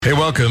Hey,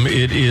 welcome.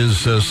 It is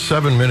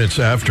 7 minutes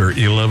after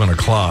 11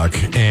 o'clock,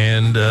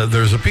 and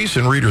there's a piece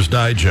in Reader's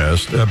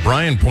Digest.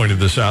 Brian pointed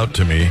this out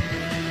to me,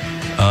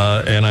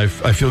 and I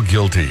feel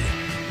guilty.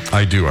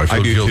 I do. I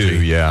feel guilty.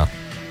 Too, yeah.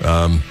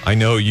 I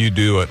know you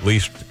do at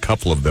least a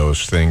couple of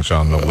those things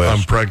on the list.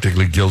 I'm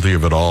practically guilty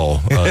of it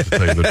all, to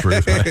tell you the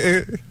truth.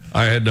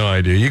 I had no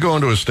idea. You go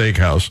into a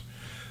steakhouse,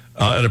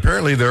 and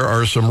apparently there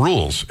are some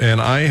rules,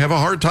 and I have a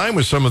hard time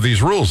with some of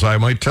these rules. I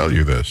might tell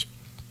you this.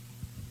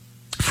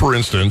 For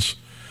instance,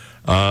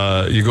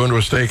 you go into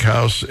a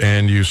steakhouse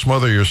and you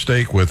smother your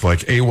steak with like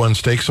A1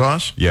 steak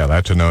sauce. Yeah,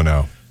 that's a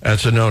no-no.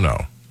 That's a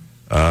no-no.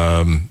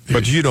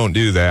 But you don't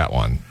do that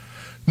one.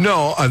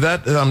 No,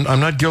 I'm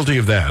not guilty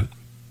of that.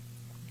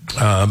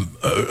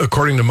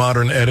 According to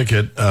modern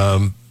etiquette,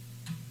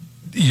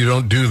 you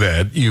don't do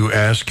that. You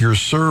ask your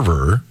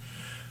server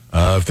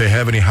if they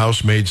have any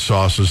house-made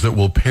sauces that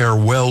will pair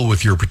well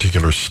with your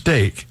particular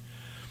steak.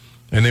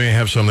 And they may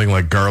have something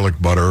like garlic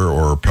butter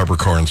or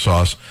peppercorn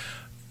sauce.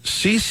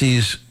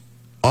 Cece's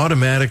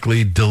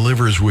automatically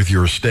delivers with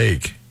your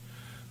steak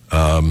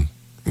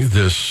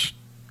this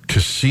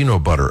casino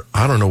butter.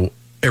 I don't know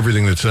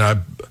everything that's in it.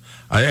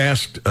 I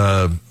asked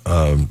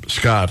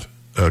Scott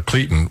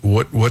Cleaton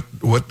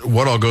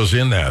what all goes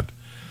in that,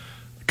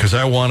 because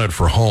I want it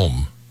for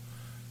home.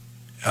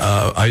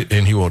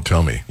 And he won't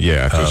tell me.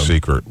 Yeah, it's a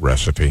secret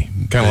recipe.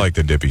 Kind of like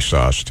the dippy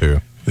sauce, too.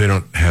 They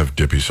don't have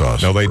dippy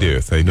sauce. No, they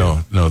do.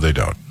 No, they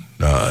don't.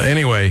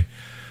 Anyway,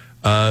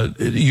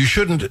 you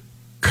shouldn't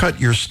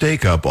cut your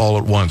steak up all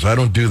at once. I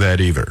don't do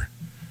that either.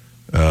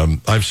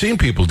 I've seen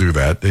people do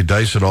that. They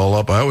dice it all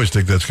up. I always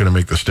think that's going to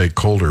make the steak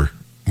colder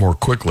more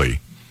quickly.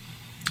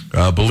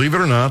 Believe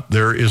it or not,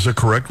 there is a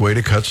correct way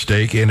to cut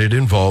steak, and it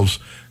involves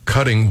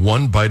cutting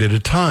one bite at a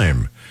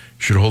time.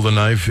 You should hold the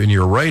knife in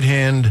your right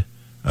hand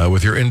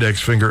with your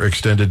index finger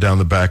extended down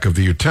the back of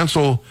the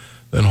utensil,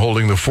 then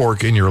holding the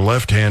fork in your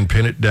left hand,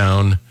 pin it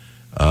down,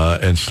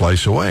 and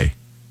slice away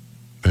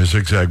in a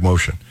zigzag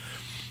motion.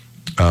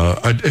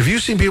 Have you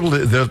seen people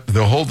that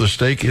they'll hold the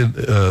steak in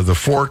the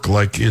fork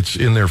like it's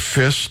in their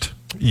fist?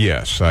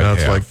 Yes, I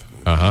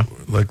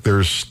have. Like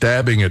they're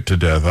stabbing it to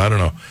death. I don't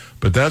know.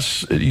 But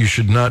you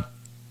should not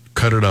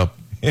cut it up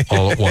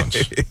all at once.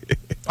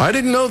 I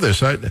didn't know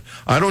this.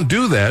 I don't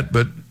do that,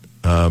 but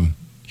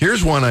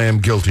here's one I am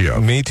guilty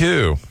of. Me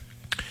too.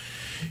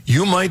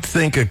 You might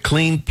think a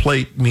clean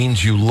plate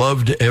means you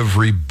loved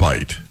every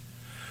bite.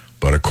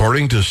 But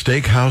according to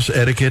steakhouse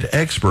etiquette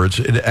experts,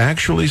 it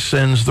actually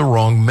sends the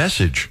wrong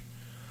message.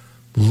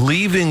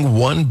 Leaving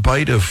one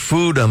bite of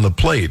food on the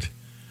plate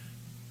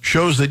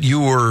shows that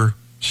you were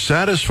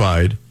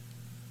satisfied,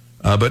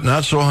 but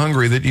not so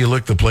hungry that you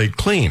licked the plate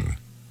clean.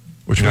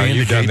 Which may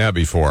you've done that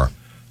before.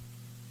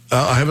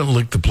 I haven't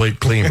licked the plate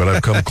clean, but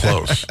I've come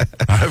close.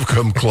 I've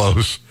come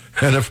close.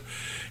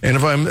 And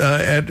if I'm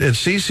at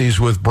Cece's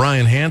with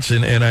Brian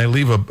Hansen and I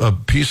leave a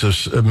piece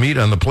of meat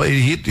on the plate,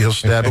 he'll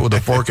stab it with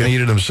a fork and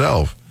eat it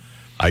himself.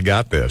 I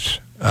got this.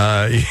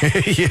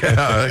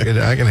 Yeah,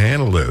 I can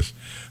handle this.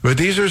 But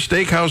these are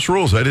steakhouse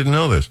rules. I didn't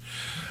know this.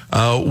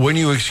 When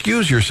you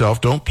excuse yourself,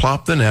 don't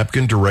plop the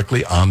napkin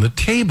directly on the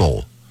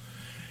table.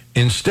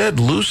 Instead,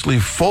 loosely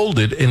fold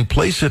it and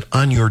place it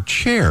on your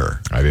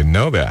chair. I didn't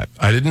know that.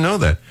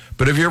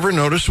 But have you ever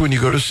noticed when you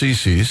go to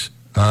Cece's,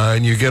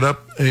 and you get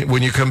up,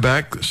 when you come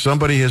back,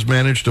 somebody has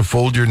managed to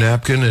fold your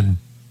napkin, and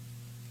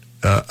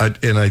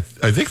I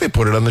think they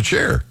put it on the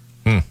chair.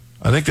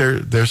 I think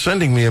they're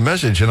sending me a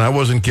message, and I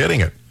wasn't getting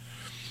it.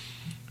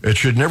 It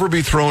should never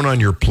be thrown on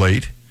your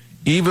plate,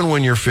 even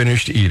when you're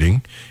finished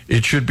eating.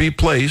 It should be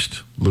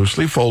placed,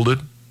 loosely folded,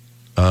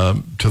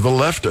 to the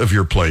left of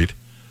your plate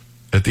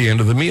at the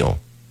end of the meal.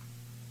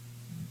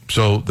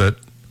 So that,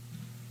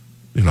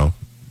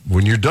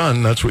 when you're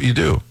done, that's what you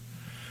do.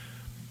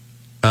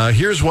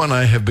 Here's one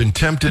I have been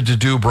tempted to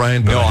do,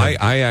 Brian. No,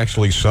 I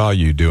actually saw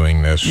you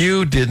doing this.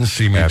 You didn't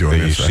see me doing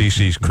this. At the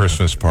Cece's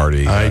Christmas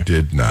party. I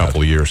did not. A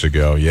couple of years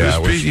ago. Yeah,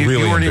 it was really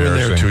you weren't even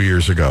there 2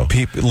 years ago.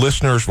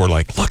 Listeners were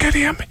like, look at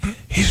him.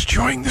 He's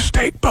chewing the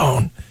steak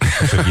bone.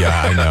 I said,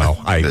 yeah, I know.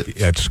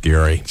 That's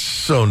scary.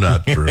 So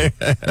not true.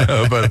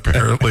 But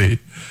apparently,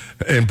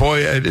 and boy,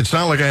 it's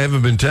not like I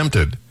haven't been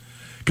tempted.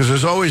 Because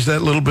there's always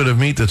that little bit of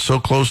meat that's so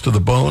close to the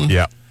bone.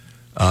 Yeah.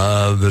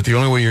 That the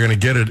only way you're going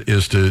to get it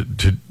is to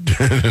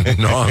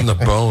gnaw on the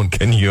bone.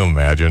 Can you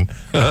imagine?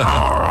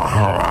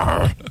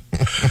 A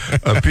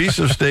piece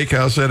of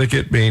steakhouse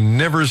etiquette may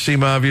never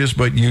seem obvious,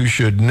 but you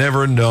should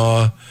never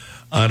gnaw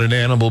on an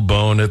animal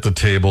bone at the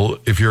table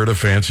if you're at a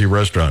fancy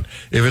restaurant.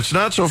 If it's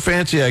not so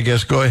fancy, I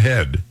guess go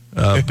ahead.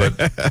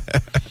 But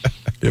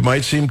it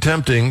might seem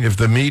tempting if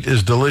the meat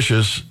is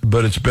delicious,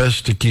 but it's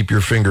best to keep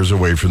your fingers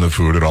away from the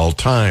food at all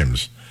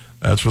times.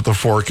 That's what the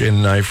fork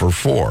and knife are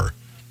for.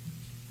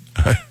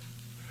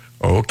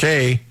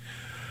 Okay.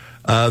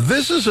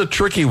 This is a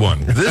tricky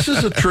one.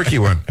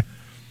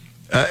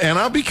 And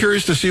I'll be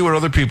curious to see what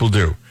other people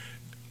do.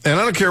 And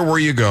I don't care where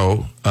you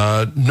go.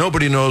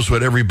 Nobody knows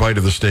what every bite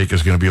of the steak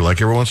is going to be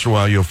like. Every once in a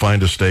while, you'll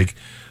find a steak,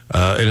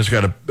 and it's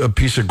got a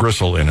piece of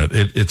gristle in it.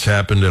 It's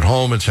happened at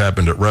home. It's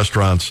happened at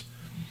restaurants.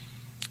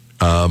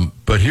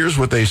 But here's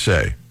what they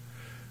say.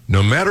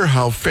 No matter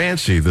how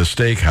fancy the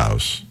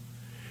steakhouse,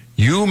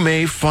 you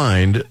may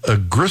find a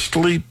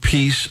gristly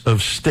piece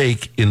of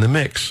steak in the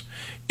mix.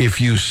 If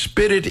you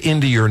spit it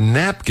into your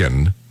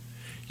napkin,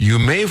 you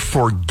may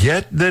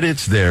forget that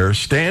it's there,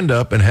 stand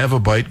up, and have a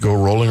bite go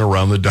rolling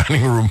around the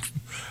dining room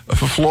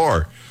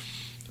floor.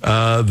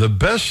 The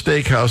best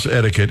steakhouse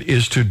etiquette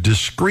is to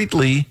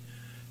discreetly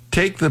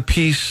take the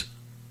piece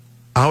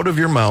out of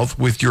your mouth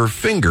with your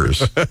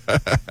fingers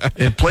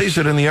and place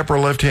it in the upper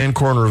left-hand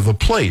corner of the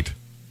plate.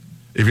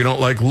 If you don't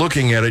like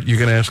looking at it, you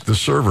can ask the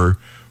server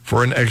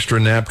for an extra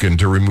napkin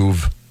to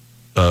remove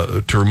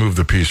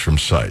the piece from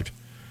sight.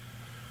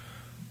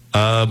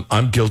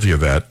 I'm guilty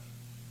of that.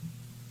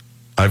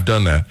 I've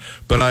done that,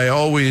 but I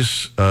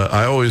always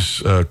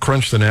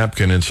crunch the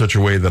napkin in such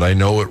a way that I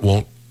know it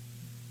won't,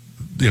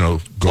 go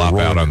Flop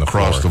out on the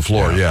across the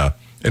floor. Yeah,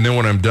 and then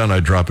when I'm done, I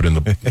drop it in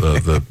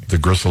the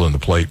gristle in the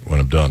plate when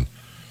I'm done.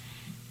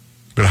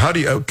 But how do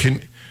you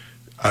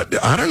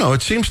I don't know.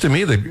 It seems to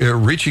me that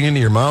reaching into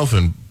your mouth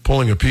and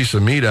pulling a piece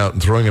of meat out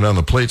and throwing it on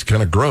the plate's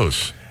kind of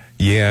gross.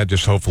 Yeah,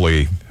 just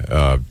hopefully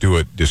do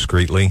it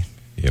discreetly.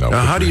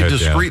 Now, how do you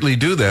discreetly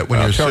do that when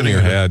you're turn sitting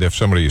your head? If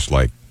somebody's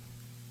like,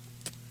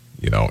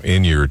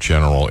 in your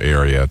general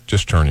area,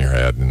 just turn your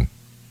head and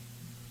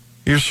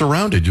you're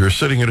surrounded. You're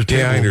sitting at a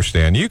table. Yeah, I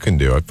understand. You can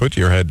do it. Put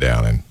your head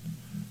down and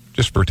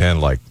just pretend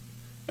like,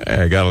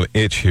 hey, I got an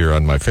itch here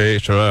on my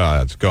face.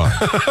 It's gone.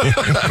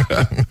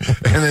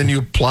 And then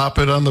you plop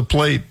it on the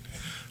plate.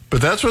 But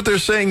that's what they're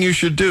saying you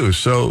should do,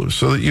 so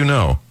that you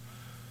know.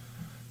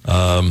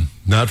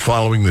 Not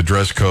following the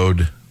dress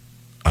code,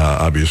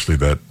 obviously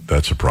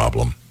that's a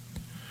problem.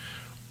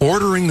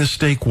 Ordering the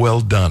steak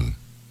well done.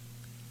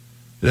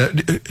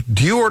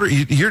 Do you order?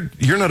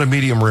 You're not a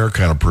medium rare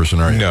kind of person,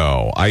 are you?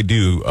 No, I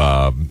do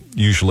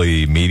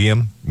usually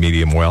medium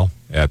well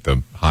at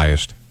the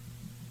highest,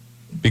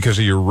 because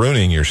you're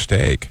ruining your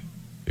steak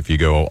if you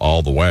go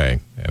all the way.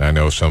 And I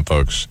know some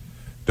folks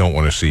don't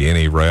want to see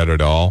any red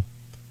at all,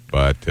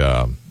 but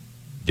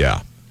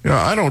yeah.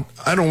 I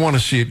don't want to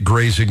see it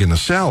grazing in the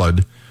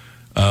salad,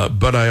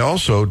 but I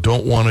also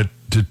don't want it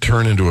to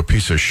turn into a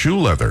piece of shoe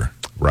leather.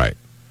 Right.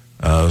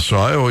 So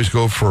I always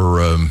go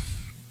for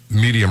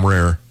medium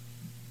rare.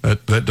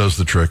 That does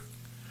the trick.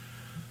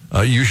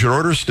 You should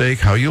order steak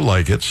how you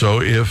like it. So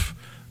if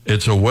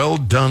it's a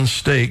well-done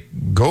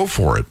steak, go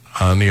for it.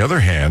 On the other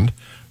hand,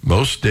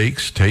 most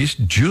steaks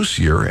taste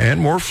juicier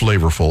and more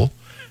flavorful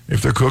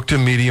if they're cooked to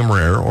medium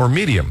rare or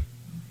medium.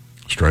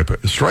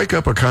 Strike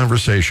up a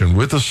conversation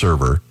with the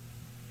server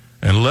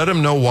and let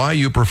them know why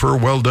you prefer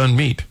well-done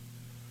meat.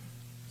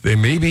 They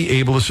may be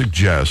able to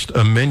suggest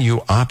a menu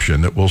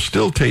option that will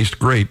still taste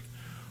great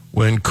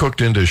when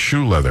cooked into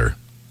shoe leather.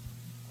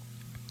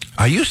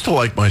 I used to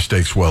like my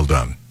steaks well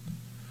done,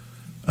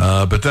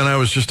 but then I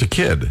was just a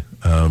kid,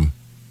 and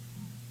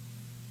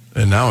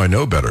now I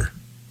know better.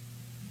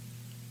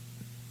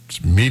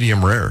 It's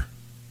medium rare.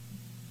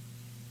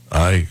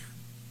 I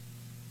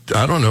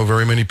don't know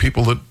very many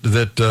people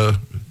that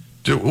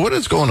do. What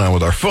is going on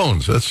with our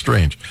phones? That's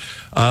strange.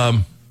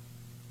 Well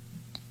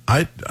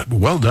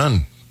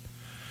done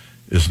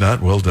is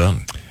not well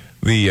done.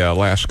 The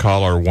last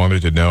caller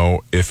wanted to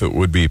know if it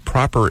would be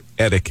proper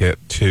etiquette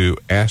to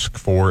ask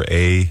for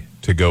a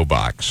to-go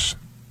box.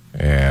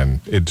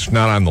 And it's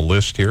not on the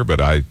list here, but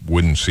I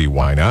wouldn't see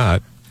why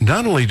not.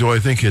 Not only do I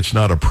think it's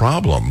not a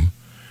problem,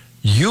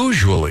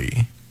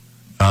 usually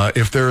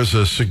if there is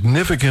a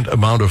significant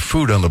amount of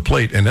food on the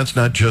plate, and that's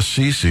not just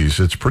CC's,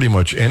 it's pretty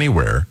much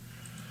anywhere,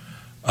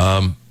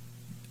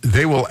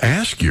 they will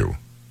ask you,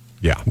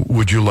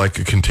 would you like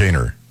a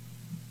container?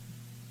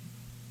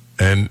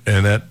 And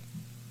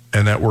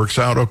that works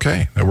out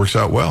okay. That works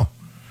out well.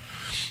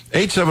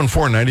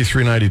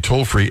 874-9390,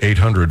 toll-free,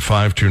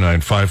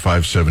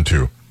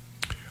 800-529-5572.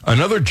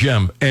 Another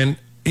gem, and,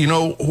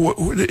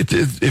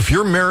 if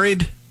you're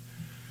married,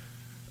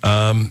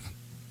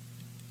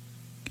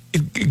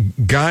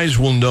 guys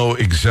will know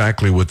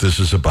exactly what this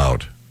is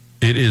about.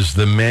 It is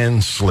the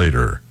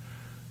manslater.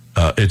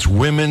 It's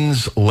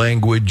women's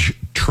language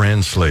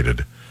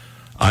translated.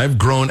 I've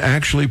grown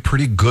actually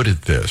pretty good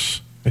at this.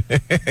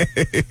 And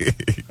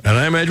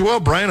I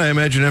imagine, Brian, I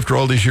imagine after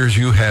all these years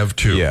you have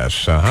too.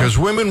 Yes. Because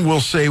women will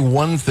say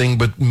one thing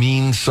but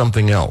mean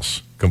something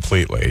else.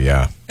 Completely,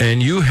 yeah.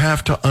 And you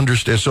have to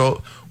understand.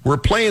 So we're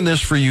playing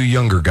this for you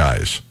younger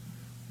guys.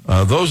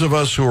 Those of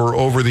us who are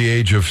over the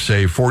age of,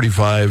 say,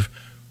 45,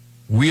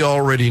 we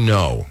already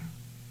know.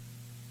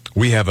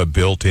 We have a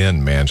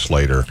built-in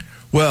manslater.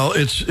 Well,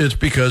 it's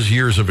because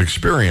years of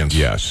experience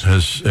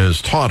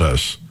has taught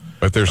us.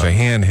 But there's a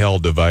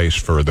handheld device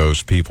for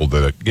those people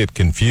that get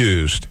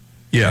confused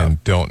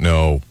and don't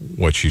know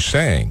what she's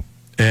saying.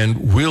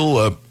 And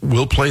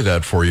we'll play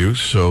that for you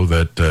so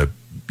that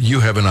you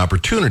have an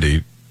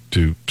opportunity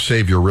to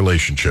save your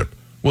relationship.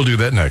 We'll do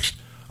that next.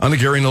 On the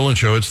Gary Nolan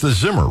Show, it's the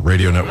Zimmer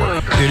Radio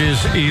Network. It is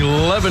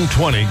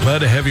 11:20. Glad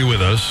to have you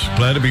with us.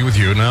 Glad to be with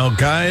you. Now,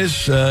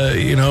 guys,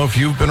 if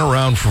you've been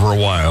around for a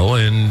while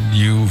and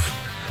you've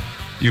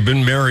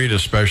been married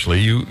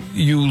especially,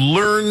 you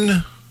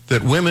learn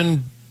that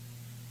women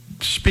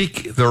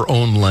speak their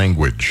own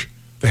language.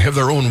 They have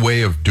their own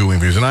way of doing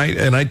things. And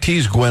I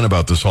tease Gwen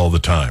about this all the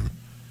time.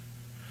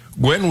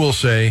 Gwen will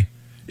say,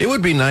 it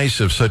would be nice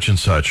if such and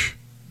such.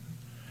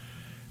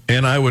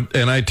 And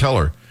I tell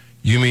her,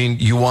 you mean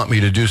you want me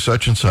to do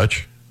such and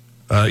such?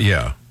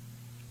 Yeah.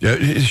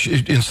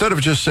 Instead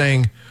of just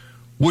saying,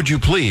 would you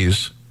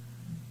please?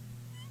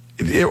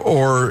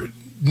 Or,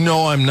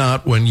 no, I'm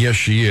not, when yes,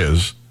 she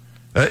is.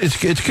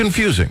 It's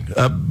confusing.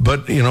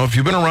 But, if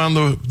you've been around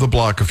the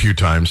block a few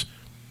times,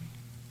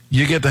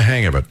 you get the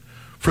hang of it.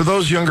 For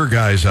those younger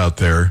guys out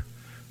there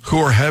who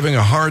are having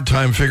a hard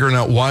time figuring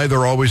out why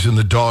they're always in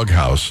the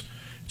doghouse,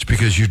 it's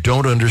because you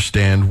don't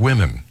understand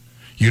women.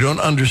 You don't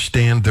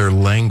understand their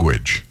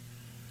language.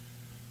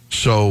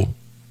 So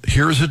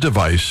here's a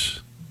device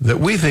that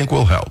we think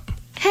will help.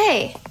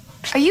 Hey,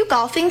 are you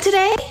golfing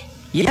today?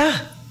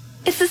 Yeah,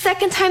 It's the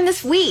second time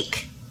this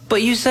week.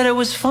 but you said it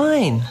was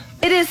fine.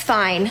 It is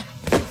fine.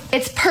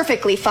 It's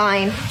perfectly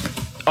fine.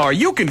 Are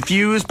you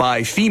confused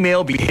by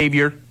female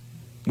behavior?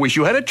 Wish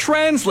you had a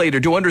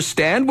translator to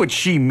understand what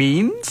she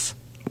means?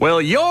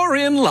 Well, you're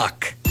in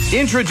luck.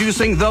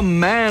 Introducing the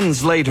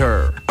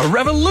Manslater, a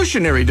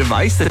revolutionary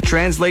device that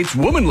translates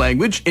woman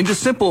language into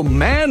simple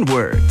man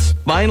words.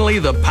 Finally,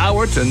 the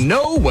power to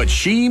know what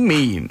she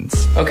means.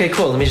 Okay,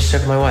 cool. Let me just check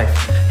with my wife.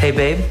 Hey,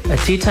 babe, a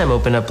tea time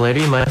open up later.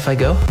 You mind if I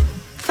go?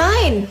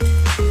 Fine.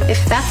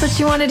 If that's what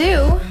you want to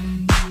do.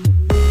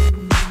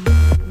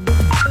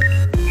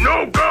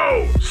 No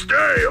go!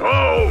 Stay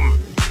home!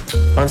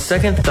 On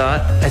second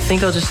thought, I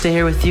think I'll just stay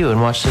here with you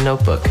and watch The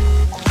Notebook.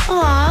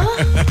 Aw,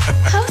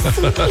 how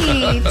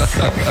sweet.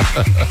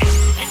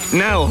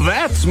 Now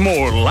that's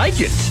more like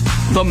it.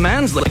 The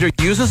Manslater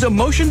uses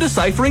emotion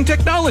deciphering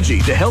technology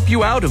to help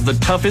you out of the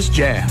toughest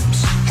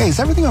jams. Hey, is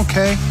everything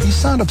okay? You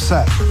sound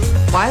upset.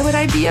 Why would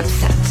I be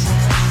upset?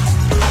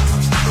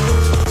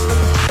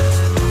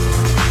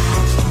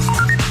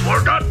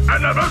 Forgot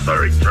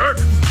anniversary, jerk!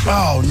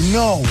 Oh,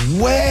 no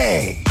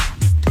way!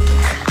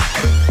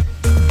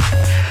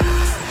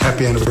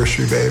 Happy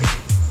anniversary, babe.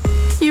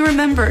 You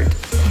remembered.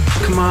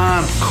 Come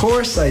on, of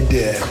course I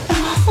did.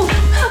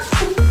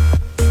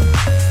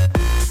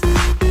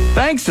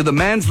 Thanks to the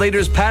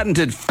Manslater's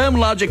patented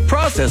FemLogic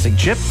processing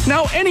chip,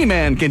 now any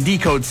man can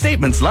decode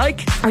statements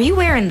like, Are you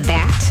wearing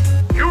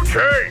that? You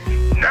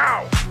change,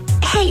 now!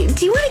 Hey,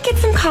 do you want to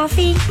get some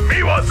coffee?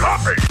 Me want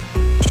coffee! Do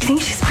you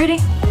think she's pretty?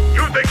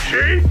 You think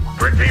she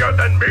prettier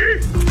than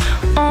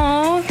me?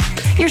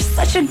 Aw, you're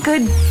such a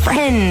good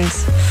friend.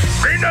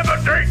 Me never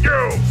date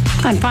you!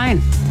 I'm fine.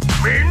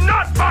 Me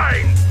not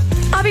fine!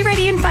 I'll be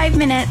ready in 5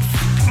 minutes.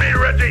 Me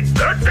ready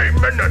 30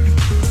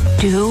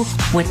 minutes! Do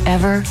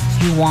whatever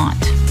you want.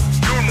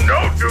 You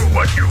know do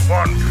what you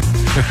want!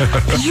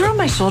 Did you rub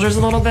my shoulders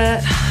a little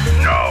bit?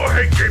 No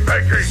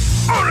hanky-panky!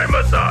 Only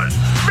massage!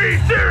 Be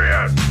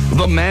serious!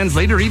 the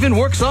Manslater even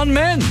works on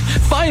men.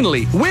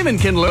 Finally, women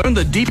can learn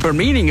the deeper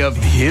meaning of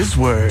his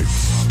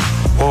words.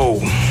 Whoa.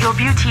 Your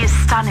beauty is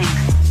stunning.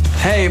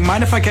 Hey,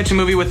 mind if I catch a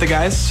movie with the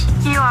guys?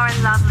 You are a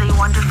lovely,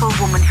 wonderful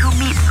woman who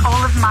meets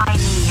all of my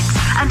needs.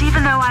 And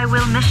even though I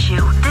will miss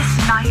you, this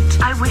night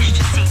I wish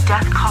to see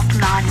Death Cop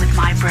 9 with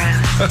my bros.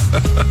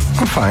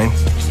 I'm fine.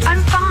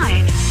 I'm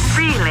fine.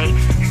 Really.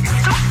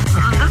 Stop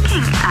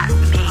looking at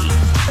me.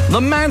 The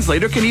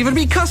Manslater can even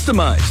be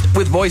customized,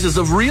 with voices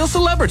of real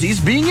celebrities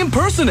being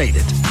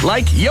impersonated,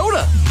 like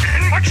Yoda.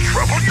 In much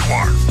trouble you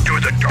are. To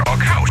the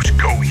doghouse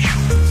go you.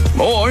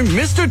 Or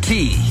Mr.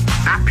 T.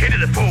 I pity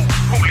the fool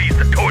who leaves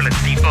the toilet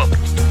seat up.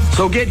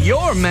 So get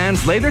your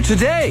Manslater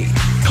today.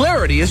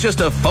 Clarity is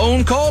just a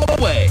phone call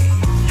away.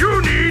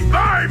 You need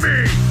buy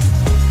me.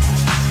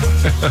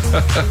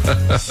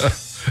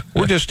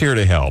 We're just here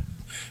to help.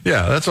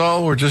 Yeah, that's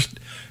all. We're just,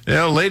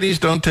 ladies,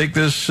 don't take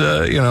this,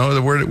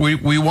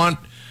 we want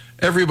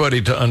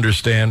everybody to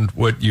understand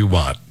what you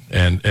want.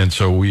 And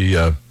so we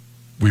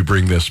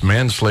bring this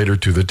Manslater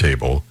to the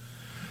table.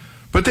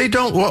 But they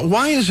don't.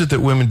 Why is it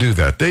that women do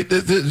that?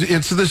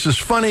 This is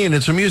funny and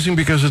it's amusing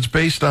because it's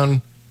based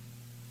on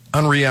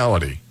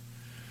reality.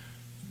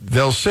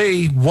 They'll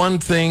say one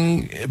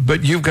thing,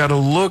 but you've got to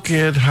look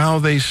at how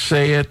they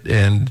say it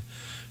and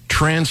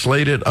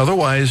translate it.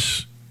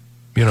 Otherwise,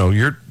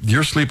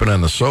 you're sleeping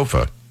on the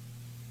sofa.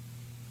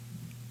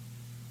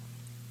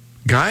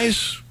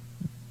 Guys,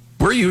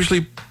 we're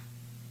usually,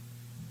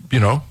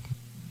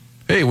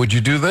 hey, would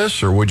you do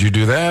this or would you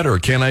do that or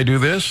can I do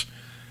this?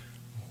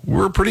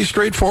 We're pretty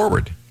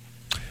straightforward.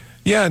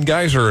 Yeah, and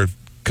guys are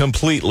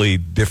completely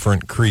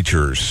different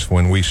creatures.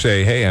 When we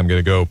say, hey, I'm going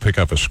to go pick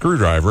up a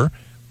screwdriver,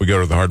 we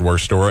go to the hardware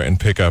store and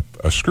pick up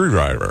a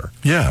screwdriver.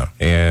 Yeah.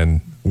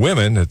 And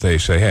women, that they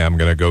say, hey, I'm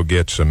going to go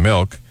get some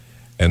milk,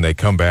 and they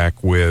come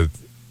back with,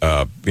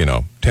 10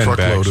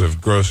 bags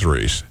of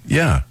groceries.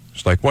 Yeah.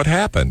 It's like, what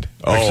happened?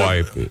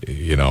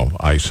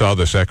 I saw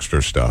this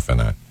extra stuff,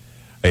 and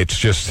it's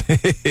just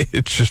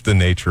the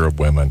nature of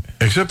women.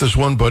 Except this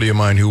one buddy of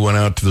mine who went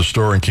out to the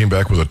store and came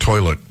back with a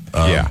toilet.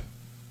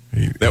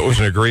 That was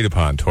an agreed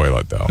upon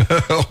toilet, though.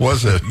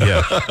 Was it?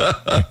 Yeah.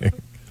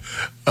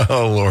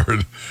 Oh,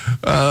 Lord.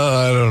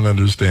 I don't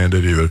understand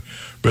it either.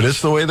 But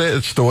it's the way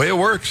it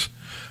works.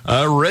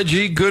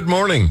 Reggie, good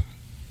morning.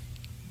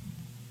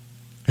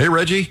 Hey,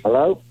 Reggie.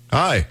 Hello?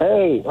 Hi.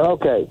 Hey,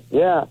 okay.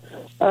 Yeah.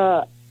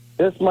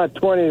 This is my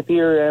 20th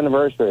year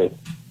anniversary.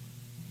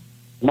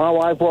 My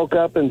wife woke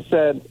up and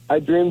said, I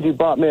dreamed you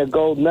bought me a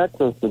gold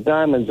necklace with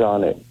diamonds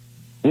on it.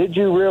 Did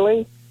you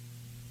really?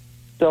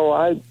 So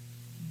I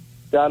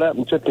got up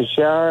and took a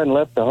shower and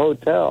left the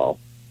hotel.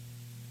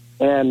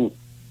 And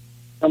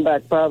come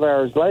back 5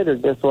 hours later,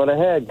 guess what I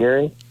had,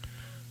 Gary?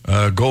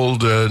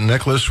 Gold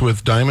necklace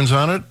with diamonds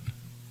on it?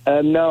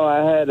 No,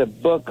 I had a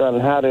book on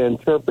how to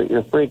interpret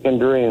your freaking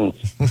dreams.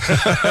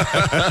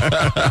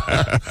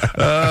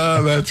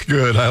 That's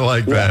good. I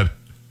like that.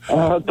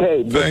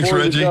 Okay. Thanks, before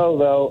Reggie. You go,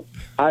 though,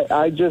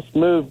 I just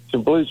moved to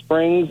Blue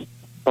Springs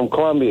from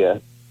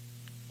Columbia,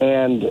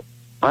 and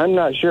I'm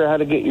not sure how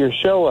to get your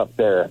show up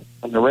there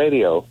on the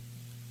radio.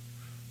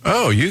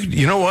 Oh,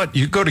 you know what?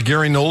 You go to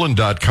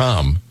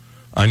GaryNolan.com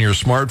on your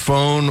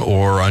smartphone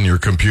or on your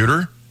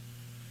computer,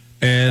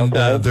 and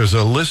there's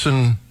a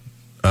listen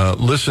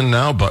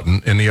now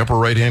button in the upper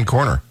right-hand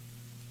corner.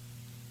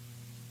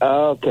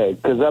 Okay,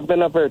 because I've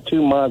been up there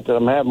 2 months, and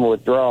I'm having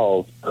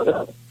withdrawals.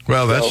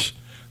 Well,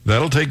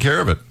 that'll take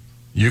care of it.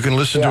 You can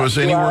listen to us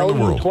anywhere in the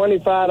world.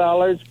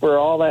 $25 for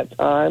all that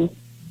time.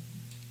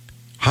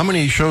 How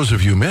many shows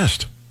have you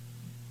missed?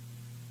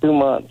 2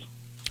 months.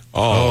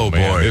 Oh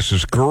man, boy, this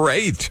is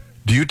great.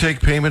 Do you take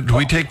payment? Do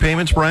we take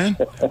payments, Brian?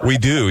 We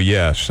do,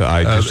 yes.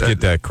 I just get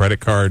that credit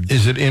card.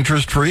 Is it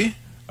interest-free?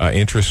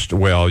 Interest,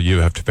 well, you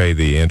have to pay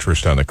the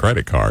interest on the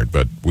credit card,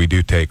 but we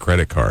do take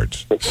credit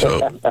cards.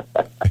 So, all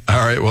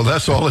right, well,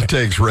 that's all it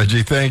takes,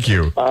 Reggie. Thank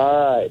you.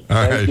 All right.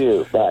 Thank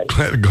you. Bye.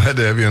 Glad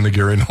to have you on the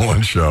Gary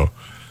Nolan Show.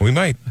 We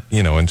might,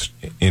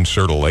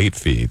 insert a late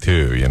fee,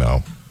 too,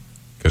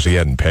 because he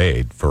hadn't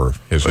paid for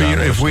his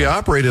if we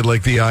operated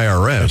like the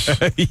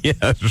IRS,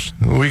 yes,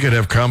 we could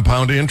have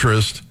compound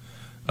interest,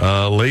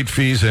 late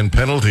fees, and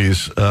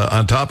penalties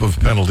on top of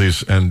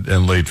penalties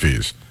and late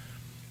fees,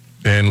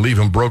 and leave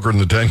them brokered in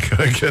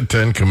the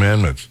 10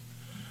 Commandments.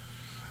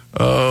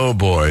 Oh,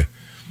 boy.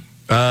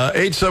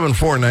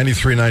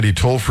 874-9390,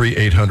 toll-free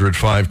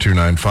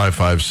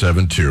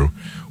 800-529-5572.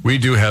 We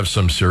do have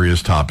some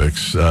serious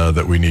topics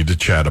that we need to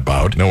chat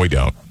about. No, we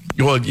don't.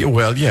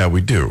 Well, yeah,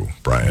 we do,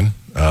 Brian.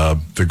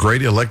 The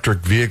great electric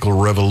vehicle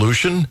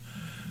revolution.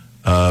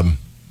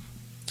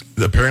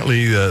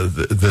 Apparently,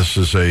 this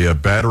is a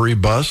battery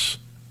bus.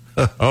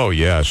 Oh,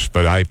 yes,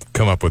 but I've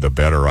come up with a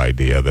better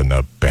idea than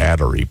the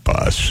battery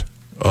bus.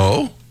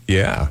 Oh?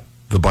 Yeah.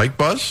 The bike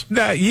bus?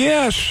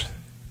 Yes.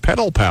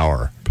 Pedal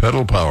power.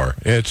 Pedal power.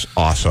 It's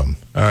awesome.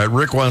 All right,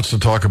 Rick wants to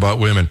talk about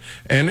women.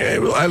 And,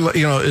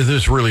 this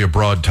is really a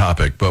broad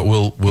topic, but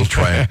we'll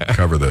try and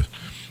cover this.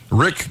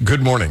 Rick,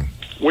 good morning.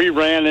 We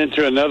ran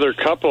into another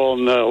couple,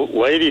 and the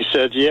lady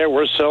said, yeah,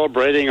 we're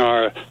celebrating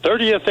our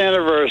 30th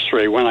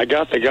anniversary. When I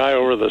got the guy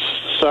over the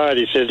side,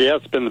 he said, yeah,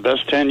 it's been the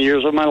best 10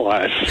 years of my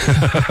life.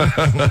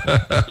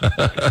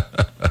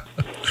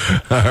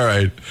 All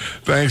right.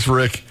 Thanks,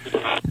 Rick.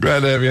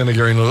 Glad to have you on the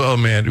Gary. Oh,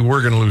 man,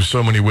 we're going to lose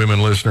so many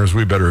women listeners.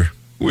 We better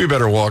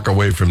walk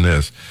away from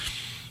this.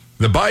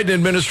 The Biden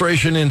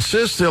administration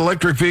insists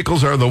electric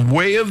vehicles are the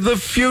way of the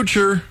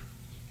future,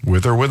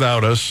 with or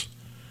without us.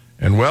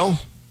 And, well,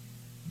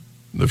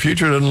 the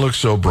future doesn't look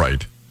so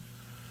bright.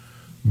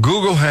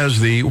 Google has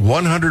the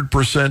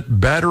 100%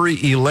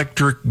 battery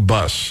electric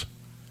bus.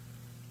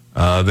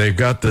 They've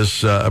got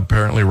this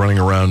apparently running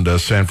around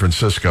San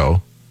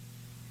Francisco.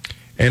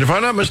 And if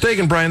I'm not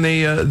mistaken, Brian,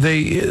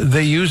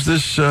 they use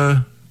this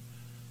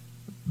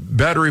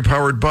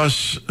battery-powered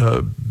bus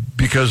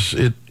because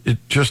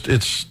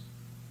it's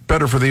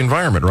better for the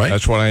environment, right?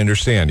 That's what I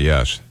understand,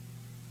 yes.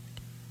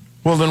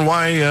 Well, then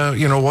why,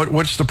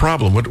 what's the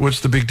problem? What's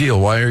the big deal?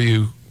 Why are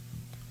you...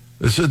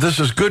 This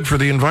is good for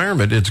the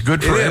environment. It's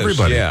good for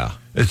everybody. Yeah.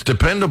 It's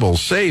dependable,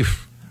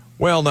 safe.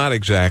 Well, not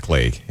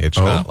exactly. It's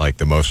not like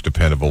the most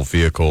dependable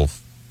vehicle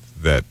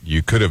that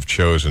you could have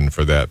chosen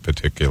for that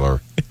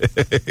particular...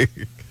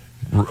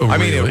 I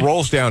mean, it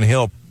rolls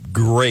downhill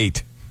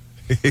great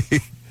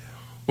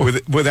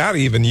without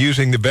even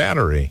using the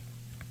battery.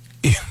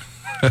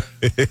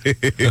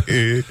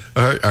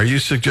 Are you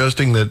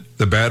suggesting that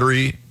the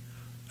battery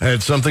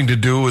had something to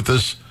do with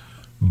this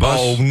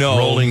bus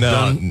rolling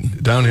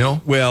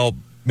downhill? Well,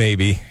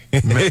 maybe.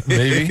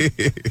 Maybe.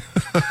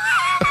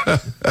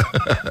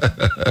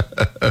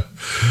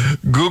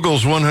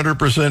 Google's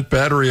 100%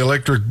 battery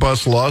electric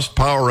bus lost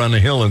power on a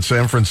hill in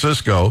San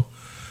Francisco,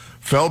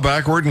 fell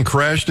backward and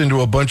crashed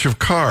into a bunch of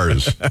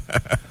cars.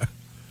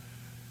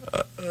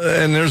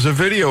 And there's a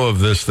video of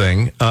this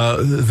thing.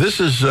 This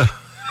is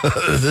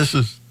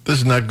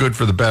not good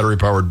for the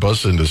battery-powered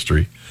bus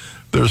industry.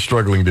 They're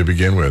struggling to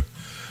begin with.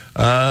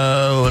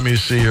 Let me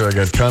see here. I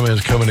got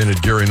comments coming in at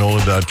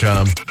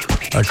GaryNolan.com.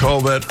 I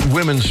call that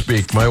women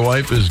speak. My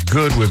wife is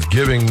good with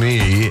giving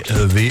me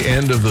the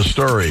end of the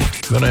story.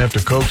 Then I have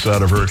to coax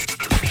out of her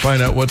to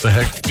find out what the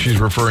heck she's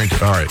referring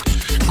to. All right.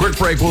 Quick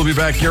break. We'll be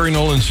back. Gary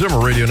Nolan, Zimmer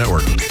Radio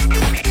Network.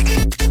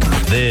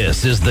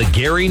 This is the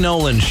Gary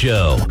Nolan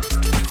Show.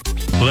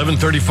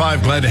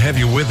 11:35. Glad to have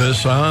you with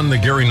us on the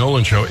Gary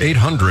Nolan Show.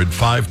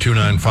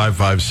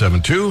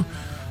 800-529-5572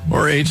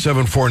 or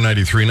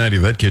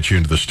 874-9390. That gets you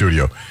into the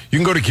studio. You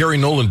can go to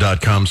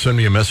GaryNolan.com. Send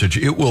me a message.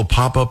 It will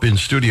pop up in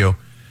studio.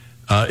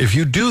 If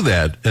you do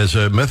that as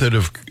a method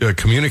of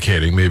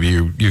communicating, maybe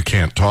you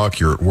can't talk,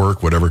 you're at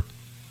work, whatever.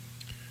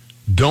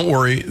 Don't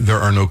worry. There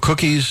are no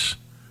cookies.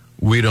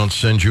 We don't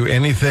send you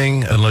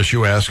anything unless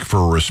you ask for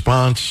a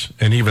response.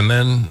 And even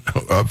then,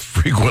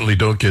 frequently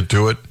don't get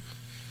to it.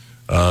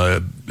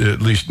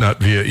 At least not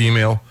via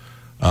email,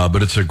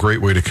 but it's a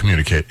great way to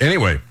communicate.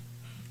 Anyway,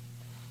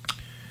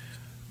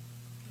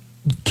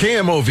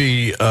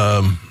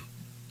 KMOV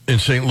in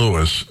St.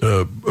 Louis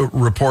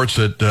reports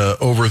that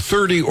over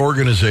 30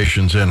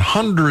 organizations and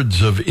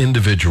hundreds of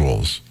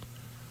individuals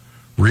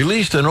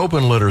released an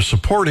open letter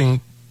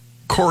supporting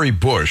Cori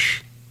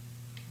Bush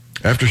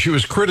after she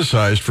was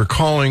criticized for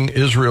calling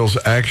Israel's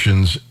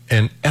actions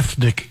an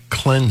ethnic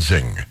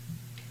cleansing.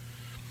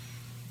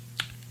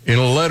 In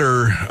a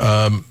letter,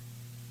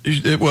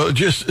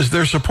 just as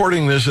they're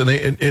supporting this,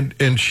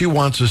 and she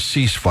wants a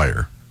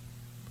ceasefire.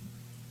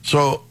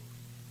 So,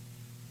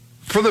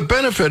 for the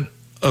benefit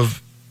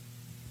of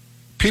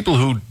people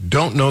who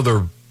don't know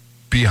they're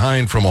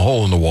behind from a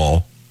hole in the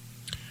wall,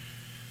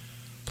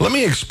 let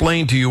me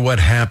explain to you what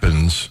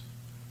happens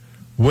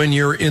when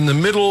you're in the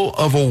middle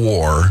of a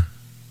war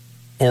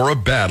or a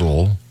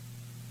battle,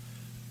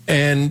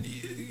 and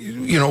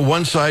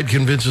one side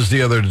convinces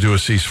the other to do a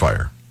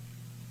ceasefire.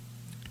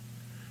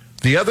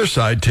 The other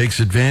side takes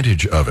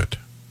advantage of it.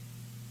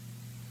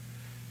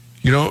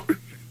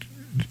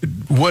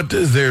 What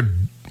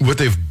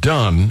they've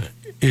done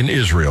in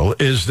Israel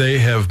is they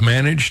have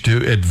managed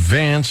to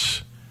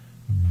advance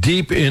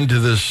deep into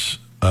this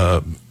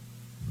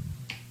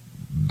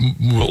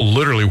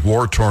literally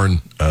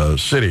war-torn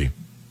city,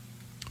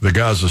 the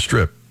Gaza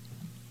Strip.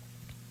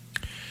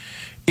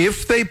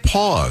 If they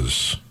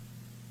pause,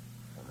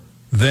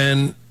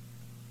 then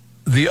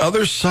the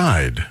other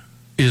side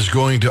is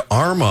going to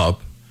arm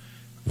up,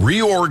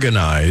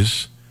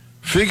 reorganize,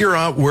 figure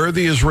out where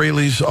the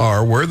Israelis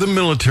are, where the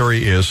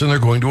military is, and they're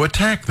going to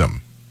attack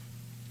them.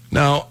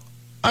 Now,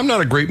 I'm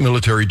not a great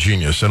military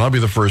genius, and I'll be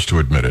the first to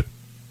admit it.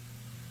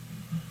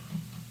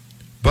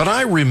 But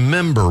I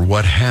remember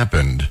what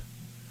happened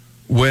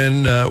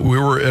when we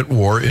were at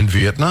war in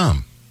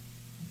Vietnam.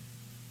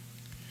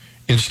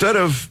 Instead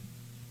of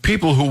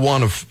people who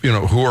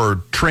who are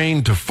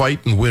trained to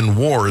fight and win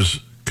wars,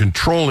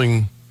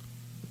 controlling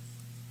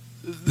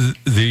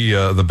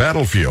the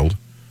battlefield,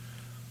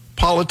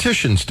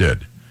 politicians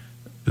did.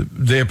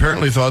 They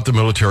apparently thought the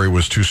military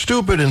was too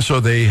stupid, and so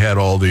they had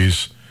all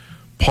these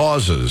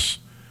pauses.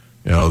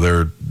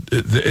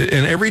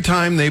 And every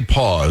time they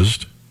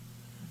paused,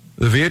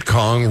 the Viet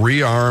Cong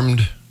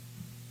rearmed,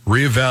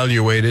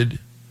 reevaluated,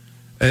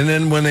 and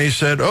then when they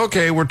said,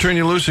 "Okay, we'll turn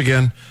you loose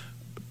again,"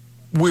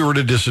 we were at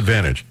a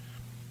disadvantage.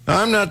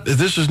 Now,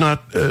 this is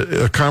not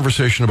a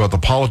conversation about the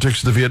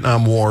politics of the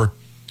Vietnam War,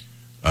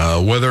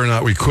 whether or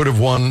not we could have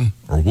won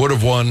or would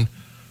have won.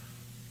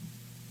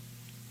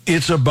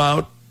 It's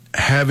about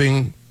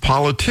having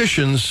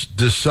politicians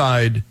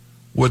decide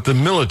what the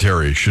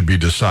military should be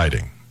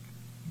deciding.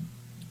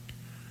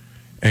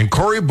 And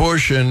Cori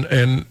Bush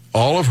and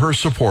all of her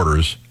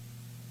supporters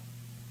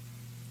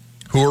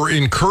who are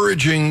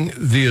encouraging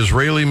the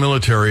Israeli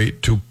military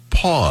to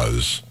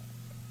pause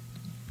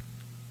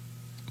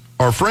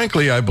are,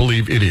 frankly, I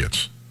believe,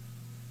 idiots.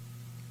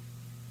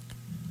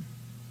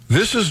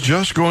 This is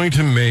just going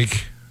to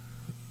make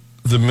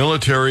the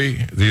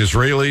military, the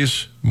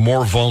Israelis,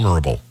 more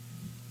vulnerable.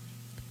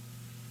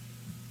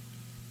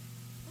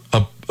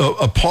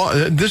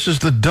 This is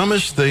the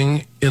dumbest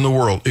thing in the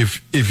world.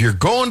 If you're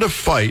going to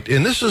fight,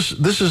 and this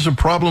is a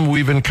problem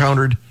we've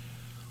encountered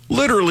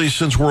literally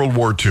since World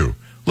War II,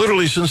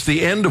 literally since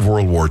the end of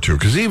World War II,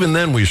 because even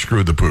then we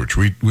screwed the pooch.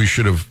 We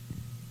should have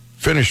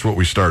finished what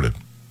we started.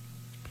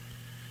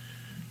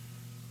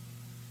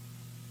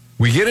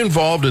 We get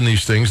involved in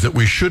these things that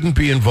we shouldn't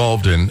be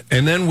involved in,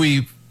 and then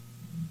we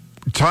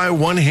tie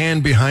one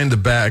hand behind the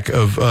back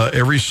of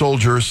every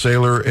soldier,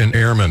 sailor, and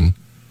airman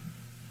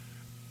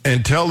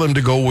and tell them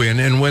to go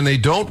win. And when they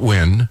don't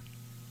win,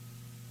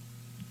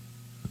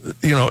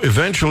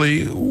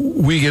 eventually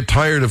we get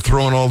tired of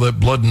throwing all that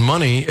blood and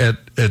money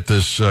at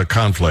this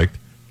conflict,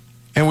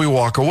 and we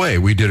walk away.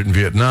 We did it in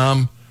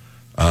Vietnam,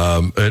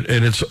 and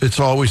it's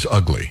always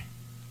ugly.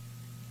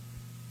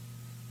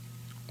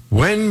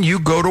 When you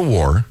go to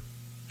war,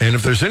 and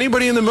if there's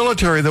anybody in the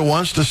military that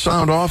wants to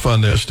sound off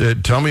on this,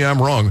 tell me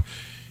I'm wrong,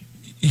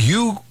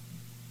 you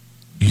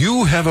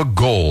have a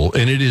goal,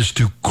 and it is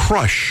to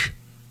crush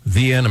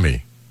the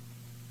enemy.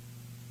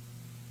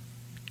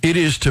 It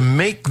is to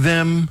make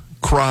them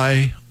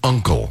cry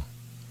uncle.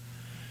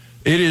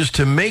 It is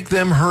to make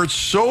them hurt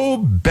so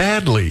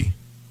badly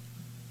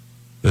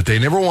that they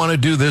never want to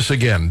do this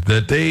again,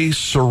 that they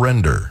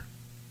surrender.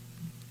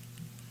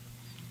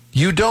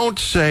 You don't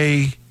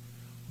say,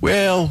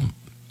 well,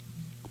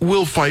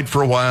 we'll fight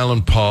for a while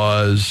and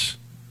pause,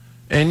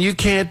 and you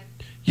can't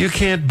You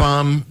can't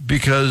bomb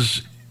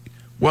because,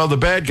 well, the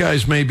bad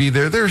guys may be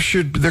there. There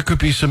could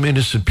be some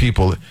innocent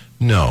people.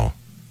 No.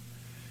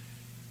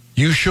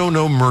 You show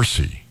no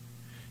mercy.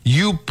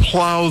 You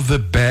plow the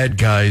bad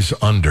guys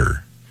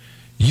under.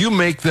 You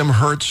make them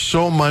hurt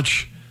so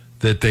much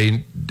that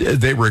they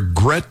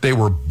regret they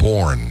were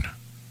born.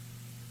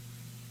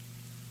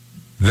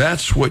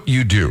 That's what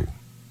you do.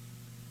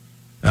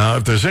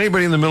 If there's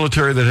anybody in the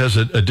military that has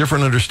a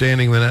different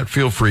understanding than that,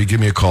 feel free. Give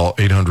me a call,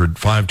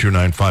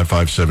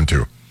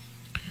 800-529-5572.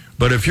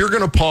 But if you're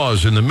going to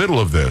pause in the middle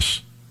of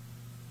this,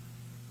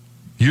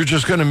 you're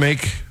just going to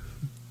make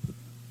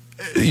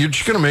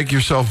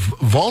yourself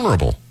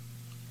vulnerable.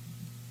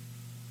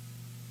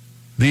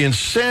 The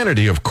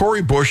insanity of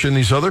Cori Bush and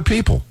these other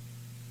people.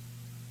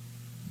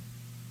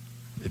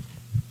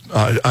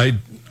 I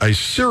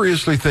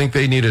seriously think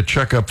they need a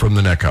checkup from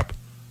the neck up.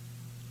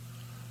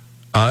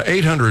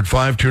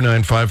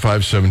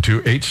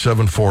 800-529-5572,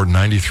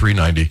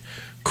 874-9390.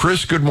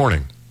 Chris, good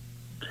morning.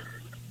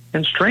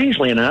 And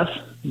strangely enough,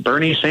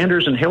 Bernie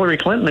Sanders and Hillary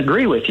Clinton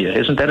agree with you.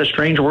 Isn't that a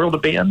strange world to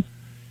be in?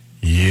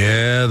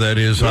 Yeah, that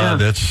is odd.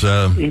 That's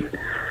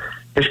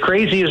as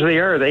crazy as they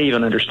are, they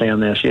even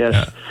understand this,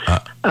 yes.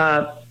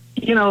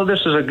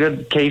 This is a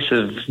good case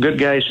of good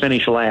guys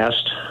finish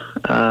last.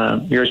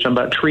 You're talking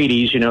about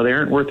treaties. They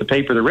aren't worth the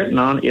paper they're written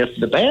on if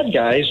the bad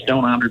guys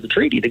don't honor the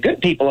treaty. The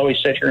good people always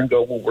sit here and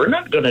go, well, we're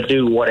not going to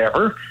do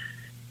whatever.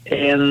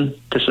 And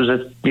this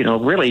is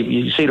really,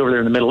 you see it over there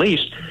in the Middle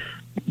East.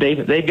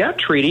 They've got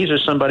treaties,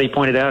 as somebody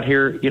pointed out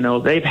here.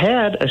 They've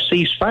had a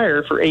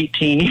ceasefire for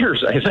 18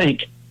 years, I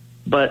think.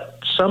 But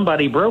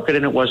somebody broke it,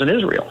 and it wasn't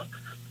Israel.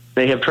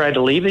 They have tried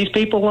to leave these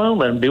people alone,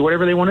 let them do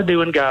whatever they want to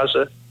do in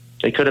Gaza.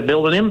 They could have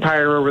built an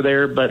empire over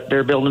there, but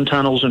they're building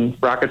tunnels and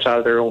rockets out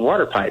of their own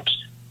water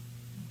pipes.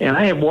 And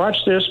I have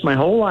watched this my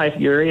whole life,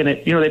 Gary, and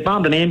they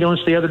bombed an ambulance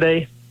the other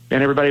day,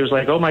 and everybody was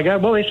like, oh, my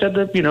God. Well, they said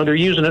that, they're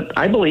using it.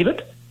 I believe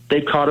it.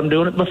 They've caught them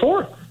doing it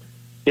before.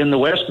 In the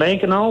West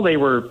Bank and all, they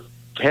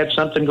had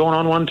something going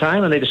on one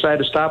time, and they decided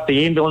to stop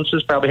the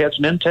ambulances, probably had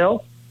some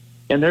intel,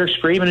 and they're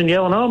screaming and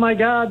yelling, oh, my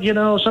God,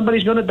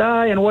 somebody's going to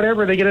die, and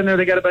whatever. They get in there,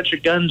 they got a bunch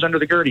of guns under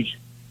the girdie.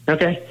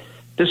 Okay?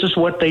 This is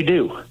what they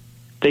do.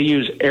 They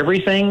use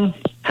everything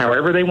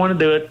however they want to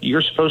do it.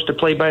 You're supposed to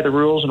play by the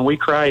rules, and we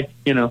cry,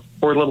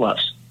 poor little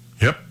us.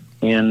 Yep.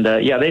 And,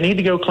 they need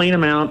to go clean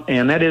them out,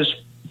 and that is,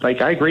 I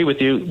agree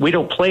with you, we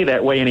don't play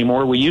that way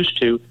anymore. We used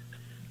to.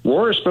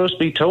 War is supposed to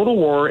be total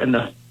war, and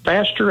the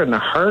faster and the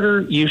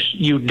harder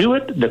you do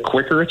it, the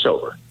quicker it's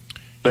over.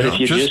 But if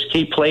you just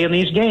keep playing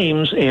these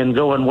games and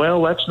going, well,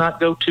 let's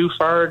not go too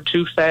far and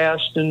too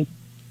fast, and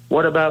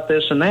what about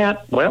this and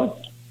that,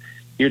 well,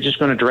 you're just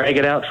going to drag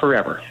it out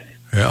forever.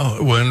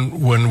 Yeah,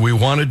 when we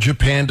wanted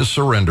Japan to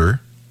surrender,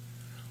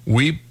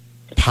 we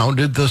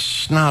pounded the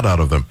snot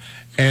out of them.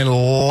 And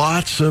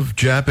lots of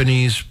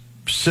Japanese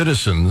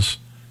citizens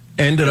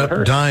ended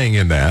up dying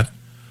in that.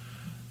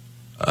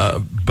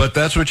 But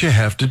that's what you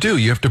have to do.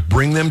 You have to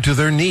bring them to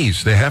their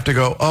knees. They have to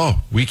go,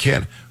 oh, we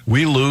can't,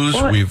 we lose.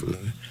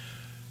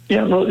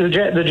 Yeah, well, the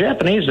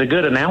Japanese, a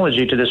good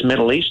analogy to this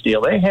Middle East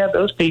deal. They had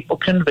those people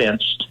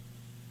convinced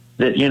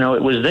that,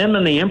 it was them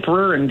and the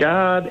emperor and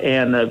God,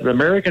 and the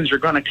Americans are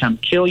going to come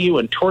kill you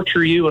and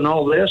torture you and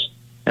all this.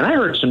 And I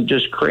heard some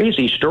just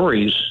crazy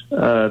stories.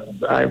 I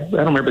don't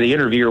remember the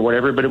interview or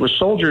whatever, but it was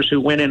soldiers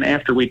who went in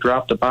after we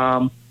dropped the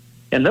bomb.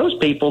 And those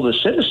people, the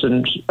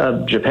citizens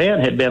of Japan,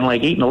 had been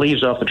like eating the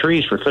leaves off the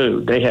trees for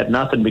food. They had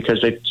nothing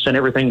because they sent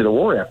everything to the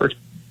war effort.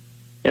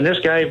 And this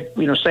guy,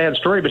 sad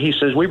story, but he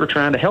says, we were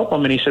trying to help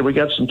them. And he said, we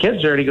got some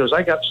kids there. And he goes,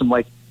 I got some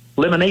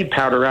lemonade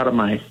powder out of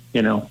my,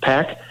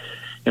 pack,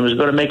 and was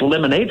going to make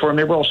lemonade for them.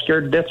 They were all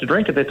scared to death to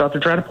drink it. They thought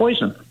they're trying to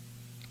poison them.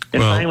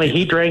 And finally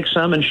he drank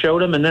some and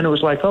showed them. And then it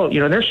was like, oh,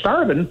 they're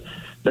starving.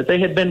 But they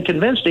had been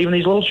convinced, even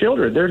these little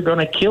children, they're going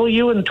to kill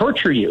you and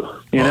torture you.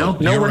 No,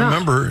 we're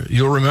not.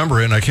 You'll remember,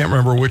 and I can't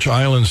remember which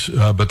islands,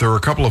 but there were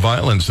a couple of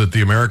islands that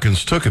the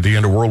Americans took at the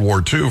end of World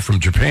War II from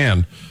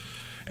Japan.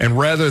 And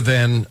rather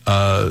than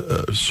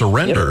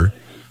surrender,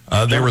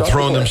 they were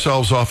throwing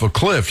themselves off of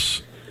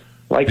cliffs.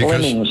 Like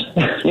lemmings.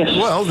 Yes.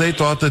 Well, they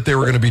thought that they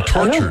were going to be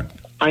tortured.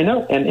 I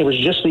know, and it was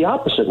just the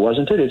opposite,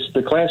 wasn't it? It's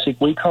the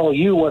classic, we call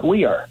you what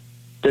we are.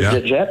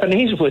 The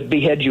Japanese would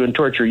behead you and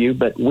torture you,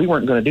 but we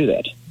weren't going to do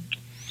that.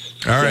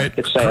 All right.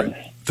 It's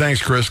sad.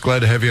 Thanks, Chris. Glad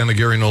to have you on the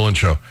Gary Nolan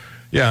Show.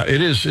 Yeah,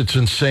 it is. It's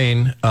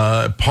insane.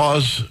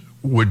 Pause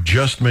would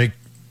just make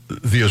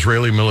the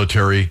Israeli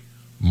military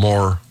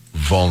more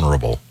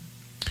vulnerable.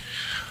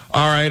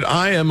 All right,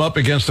 I am up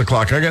against the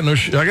clock. I got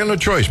no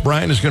choice.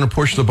 Brian is going to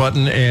push the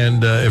button,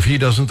 and if he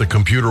doesn't, the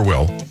computer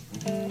will.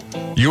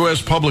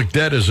 U.S. public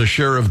debt is a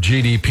share of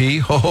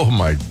GDP. Oh,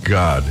 my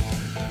God.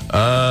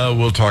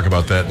 We'll talk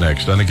about that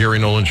next on the Gary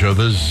Nolan Show,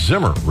 the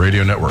Zimmer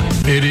Radio Network.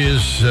 It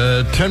is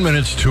 10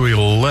 minutes to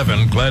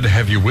 11. Glad to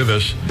have you with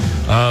us.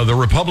 The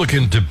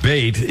Republican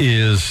debate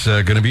is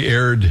going to be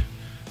aired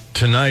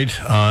tonight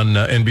on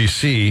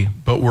NBC,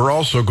 but we're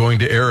also going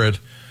to air it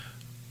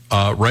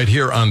right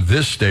here on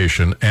this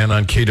station and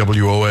on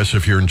KWOS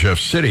if you're in Jeff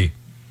City.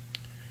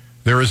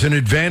 There is an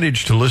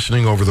advantage to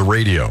listening over the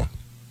radio.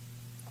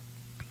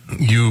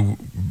 You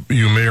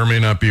may or may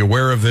not be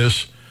aware of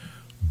this,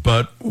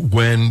 but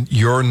when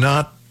you're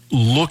not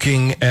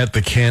looking at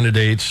the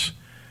candidates,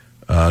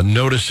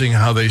 noticing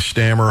how they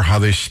stammer, how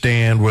they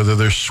stand, whether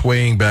they're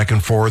swaying back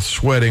and forth,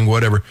 sweating,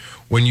 whatever,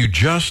 when you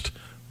just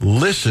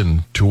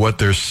listen to what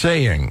they're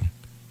saying,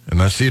 and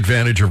that's the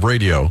advantage of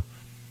radio,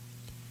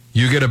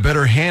 you get a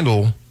better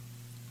handle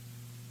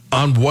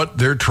on what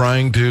they're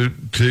trying to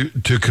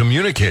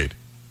communicate.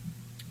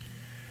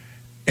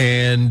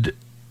 And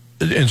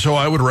so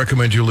I would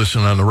recommend you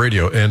listen on the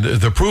radio. And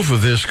the proof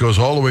of this goes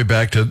all the way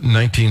back to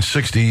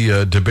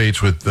 1960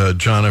 debates with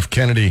John F.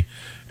 Kennedy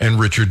and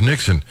Richard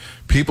Nixon.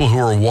 People who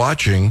were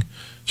watching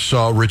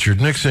saw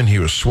Richard Nixon. He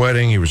was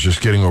sweating. He was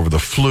just getting over the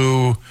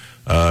flu.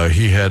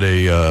 He had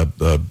a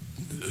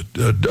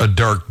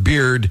dark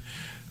beard.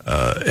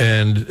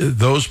 And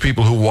those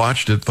people who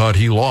watched it thought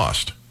he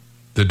lost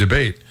the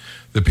debate.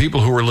 The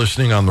people who were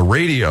listening on the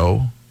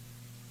radio,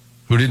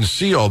 who didn't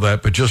see all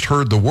that but just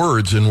heard the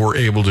words and were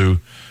able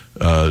to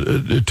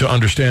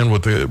understand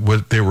what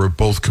they were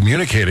both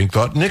communicating,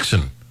 thought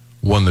Nixon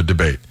won the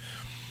debate.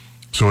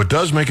 So it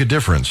does make a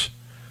difference.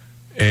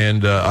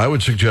 And I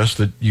would suggest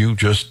that you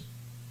just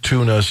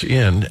tune us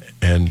in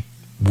and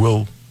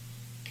we'll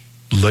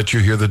let you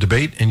hear the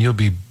debate and you'll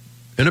be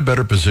in a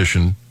better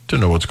position to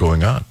know what's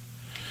going on.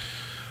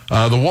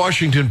 The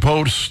Washington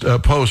Post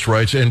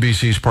writes,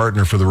 NBC's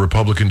partner for the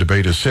Republican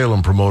debate is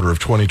Salem promoter of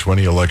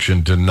 2020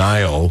 election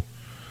denial.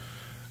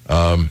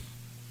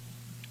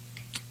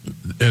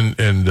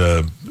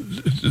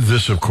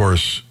 This, of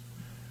course,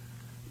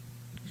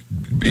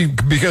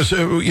 because,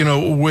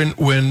 when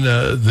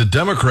the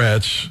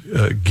Democrats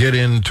get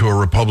into a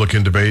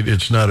Republican debate,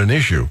 it's not an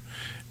issue.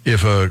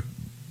 If a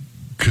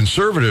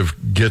conservative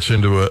gets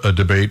into a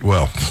debate,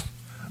 well,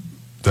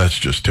 that's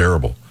just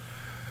terrible.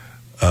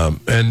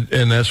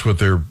 And that's what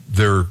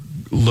they're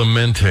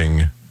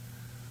lamenting,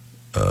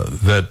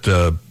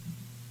 that,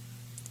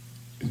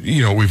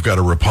 we've got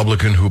a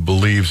Republican who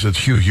believes,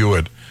 it's Hugh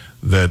Hewitt,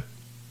 that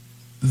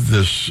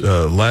this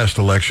last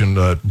election,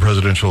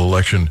 presidential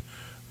election,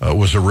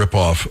 was a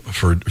ripoff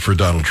for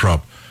Donald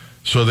Trump.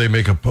 So they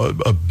make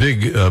a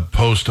big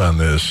post on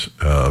this.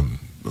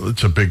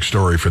 It's a big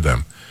story for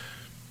them.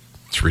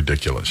 It's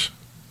ridiculous.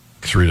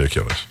 It's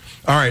ridiculous.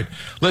 All right,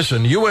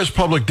 listen, U.S.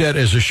 public debt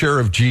as a share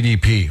of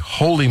GDP,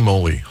 holy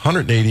moly,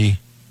 180%,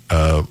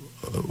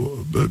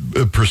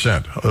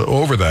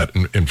 over that,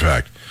 in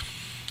fact.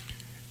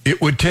 It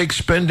would take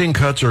spending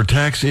cuts or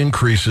tax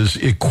increases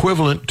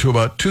equivalent to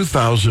about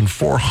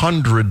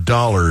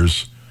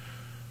 $2,400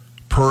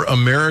 per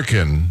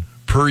American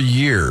per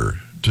year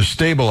to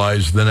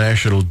stabilize the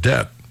national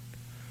debt.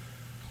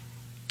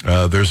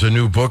 There's a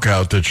new book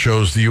out that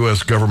shows the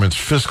U.S. government's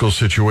fiscal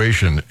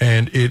situation,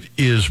 and it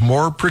is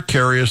more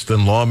precarious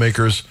than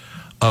lawmakers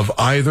of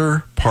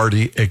either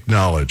party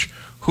acknowledge.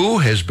 Who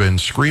has been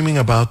screaming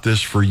about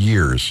this for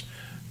years?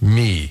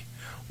 Me.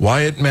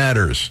 Why it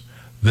matters.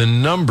 The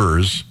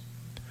numbers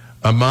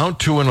amount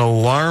to an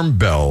alarm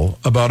bell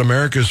about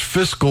America's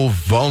fiscal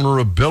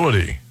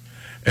vulnerability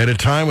at a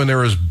time when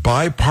there is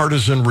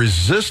bipartisan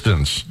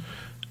resistance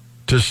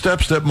to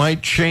steps that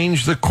might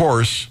change the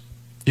course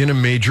in a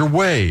major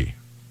way.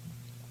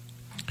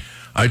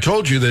 I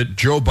told you that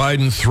Joe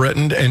Biden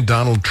threatened and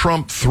Donald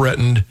Trump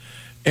threatened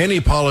any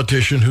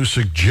politician who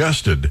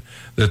suggested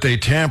that they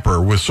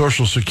tamper with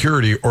Social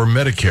Security or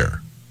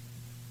Medicare.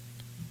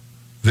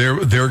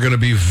 They're going to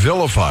be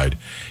vilified.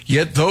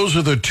 Yet those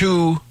are the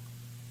two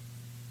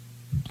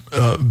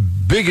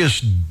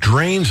biggest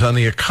drains on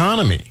the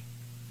economy.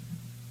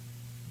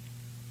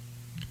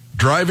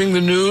 Driving the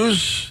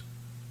news,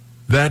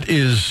 that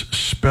is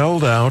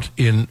spelled out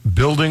in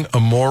Building a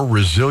More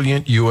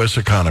Resilient U.S.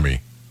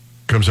 Economy.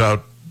 Comes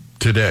out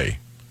today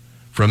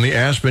from the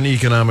Aspen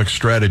Economic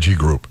Strategy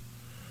Group.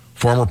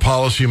 Former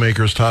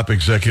policymakers, top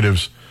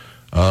executives,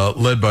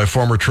 led by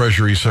former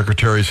Treasury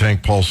Secretaries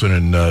Hank Paulson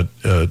and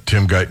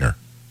Tim Geithner.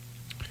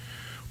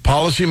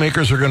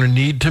 Policymakers are going to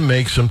need to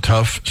make some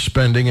tough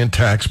spending and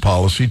tax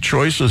policy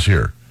choices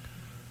here.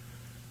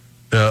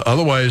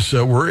 Otherwise,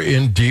 we're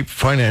in deep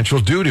financial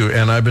doo-doo,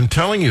 and I've been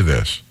telling you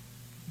this.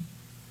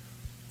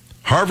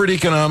 Harvard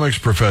economics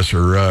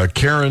professor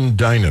Karen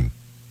Dinan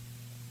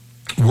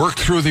worked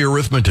through the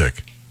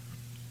arithmetic,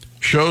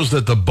 shows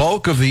that the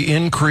bulk of the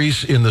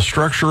increase in the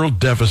structural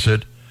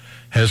deficit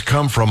has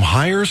come from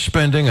higher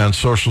spending on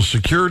Social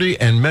Security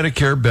and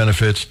Medicare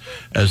benefits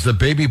as the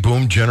baby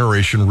boom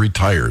generation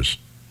retires.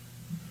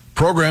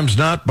 Programs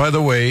not, by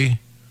the way,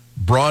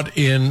 brought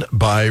in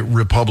by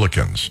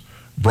Republicans,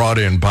 brought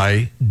in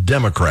by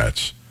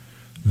Democrats.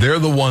 They're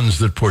the ones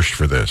that pushed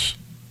for this.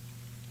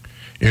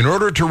 In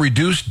order to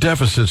reduce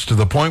deficits to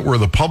the point where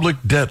the public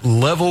debt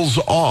levels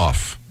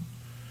off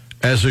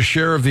as a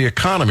share of the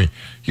economy,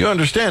 you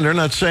understand they're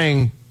not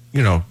saying,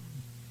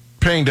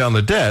 paying down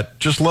the debt,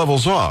 just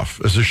levels off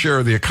as a share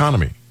of the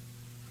economy.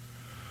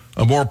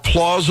 A more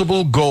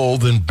plausible goal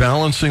than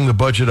balancing the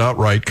budget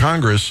outright,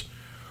 Congress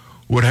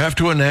would have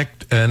to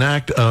enact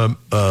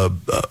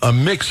a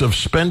mix of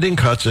spending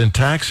cuts and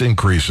tax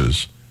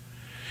increases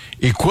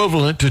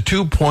equivalent to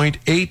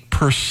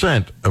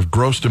 2.8% of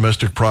gross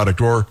domestic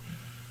product, or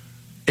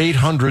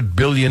 $800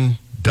 billion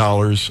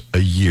a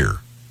year.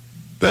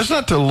 That's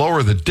not to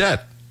lower the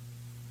debt.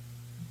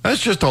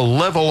 That's just to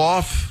level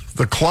off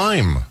the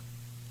climb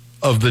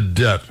of the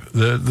debt,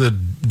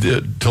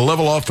 to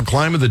level off the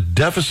climb of the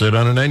deficit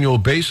on an annual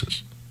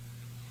basis.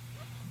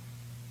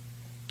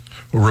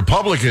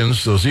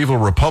 Republicans, those evil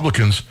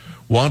Republicans,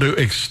 want to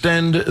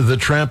extend the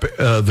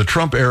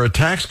Trump-era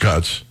tax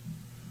cuts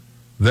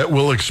that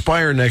will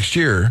expire next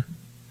year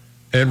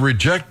and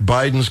reject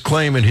Biden's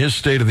claim in his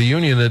State of the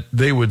Union that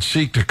they would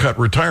seek to cut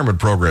retirement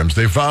programs.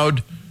 They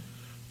vowed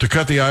to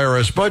cut the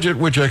IRS budget,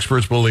 which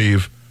experts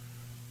believe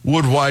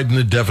would widen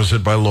the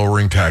deficit by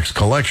lowering tax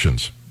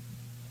collections.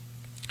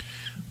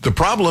 The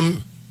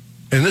problem,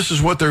 and this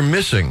is what they're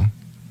missing,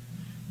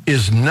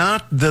 is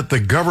not that the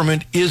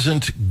government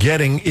isn't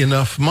getting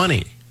enough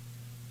money.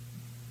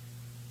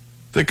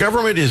 The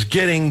government is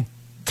getting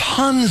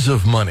tons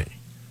of money.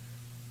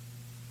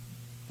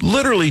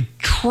 Literally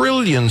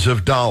trillions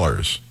of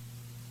dollars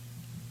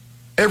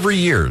every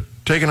year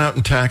taken out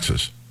in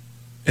taxes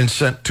and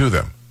sent to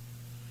them.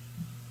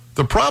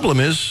 The problem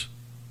is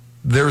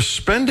they're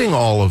spending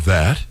all of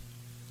that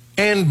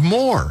and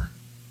more.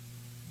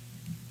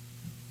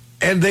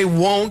 And they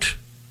won't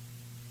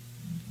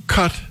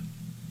cut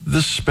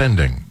the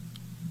spending.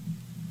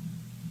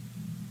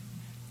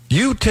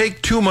 You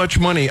take too much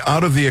money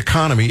out of the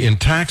economy in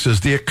taxes,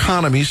 the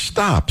economy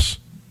stops.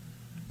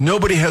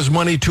 Nobody has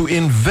money to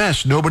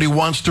invest. Nobody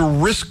wants to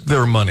risk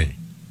their money.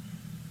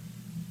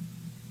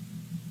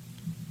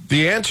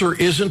 The answer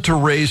isn't to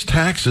raise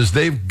taxes.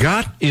 They've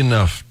got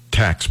enough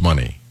tax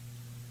money.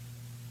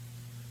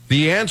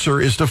 The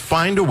answer is to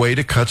find a way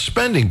to cut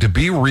spending, to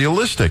be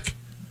realistic.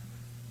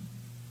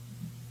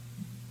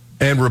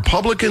 And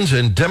Republicans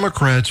and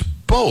Democrats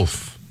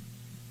both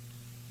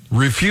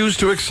refuse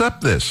to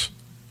accept this.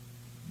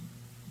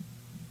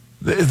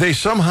 They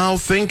somehow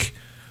think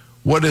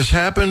what has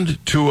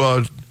happened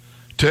to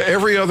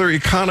every other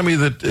economy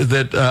that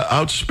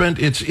outspent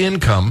its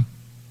income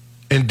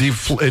and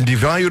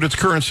devalued its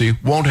currency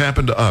won't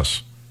happen to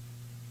us.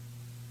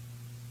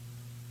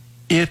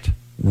 It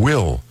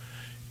will.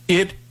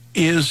 It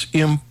is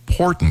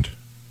important.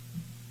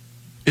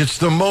 It's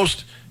the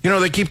most,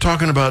 they keep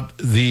talking about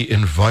the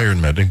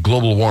environment and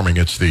global warming.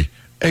 It's the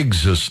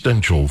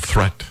existential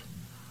threat.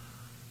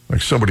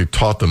 Like somebody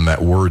taught them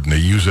that word and they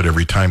use it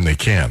every time they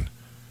can.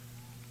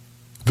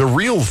 The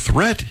real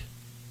threat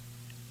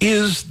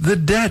is the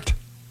debt.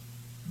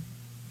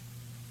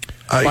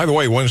 By the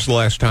way, when's the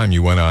last time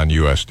you went on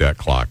U.S. debt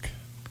clock?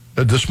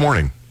 This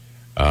morning.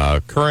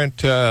 Current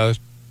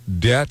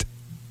debt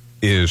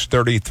is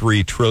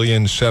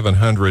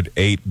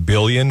 $33,708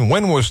 billion.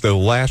 When was the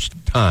last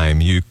time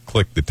you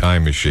clicked the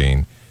time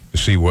machine to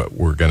see what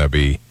we're going to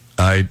be?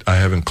 I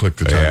haven't clicked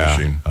the time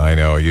machine. I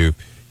know. You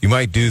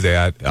might do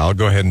that. I'll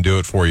go ahead and do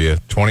it for you.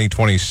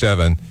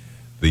 2027,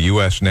 the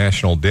U.S.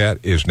 national debt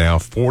is now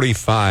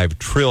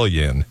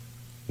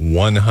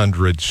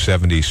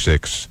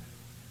 $45,176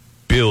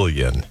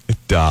 billion.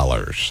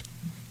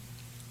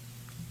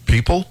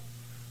 People?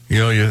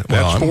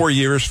 That's 4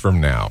 years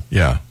from now.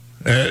 Yeah.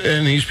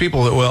 And these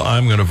people that,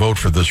 I'm going to vote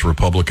for this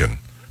Republican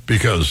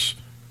because,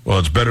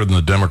 it's better than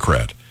the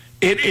Democrat.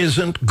 It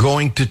isn't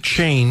going to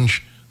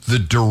change the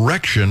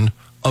direction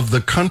of the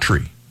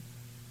country.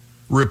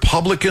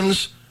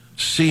 Republicans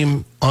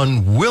seem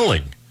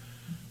unwilling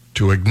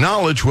to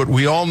acknowledge what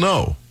we all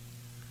know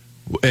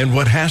and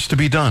what has to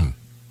be done.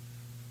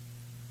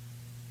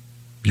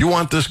 You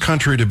want this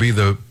country to be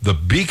the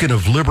beacon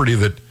of liberty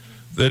that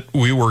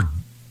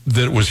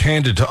was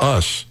handed to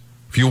us.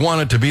 If you want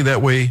it to be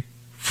that way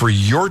for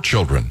your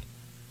children,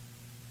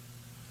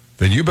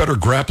 then you better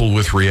grapple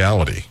with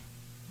reality.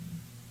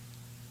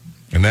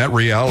 And that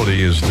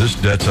reality is this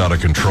debt's out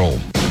of control.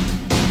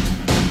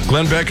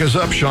 Glenn Beck is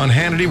up, Sean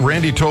Hannity,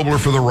 Randy Tobler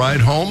for the ride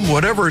home.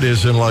 Whatever it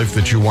is in life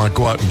that you want,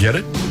 go out and get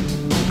it.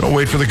 Don't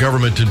wait for the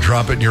government to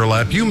drop it in your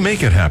lap. You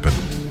make it happen.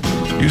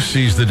 You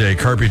seize the day.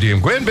 Carpe diem.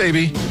 Gwen,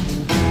 baby.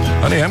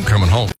 Honey, I'm coming home.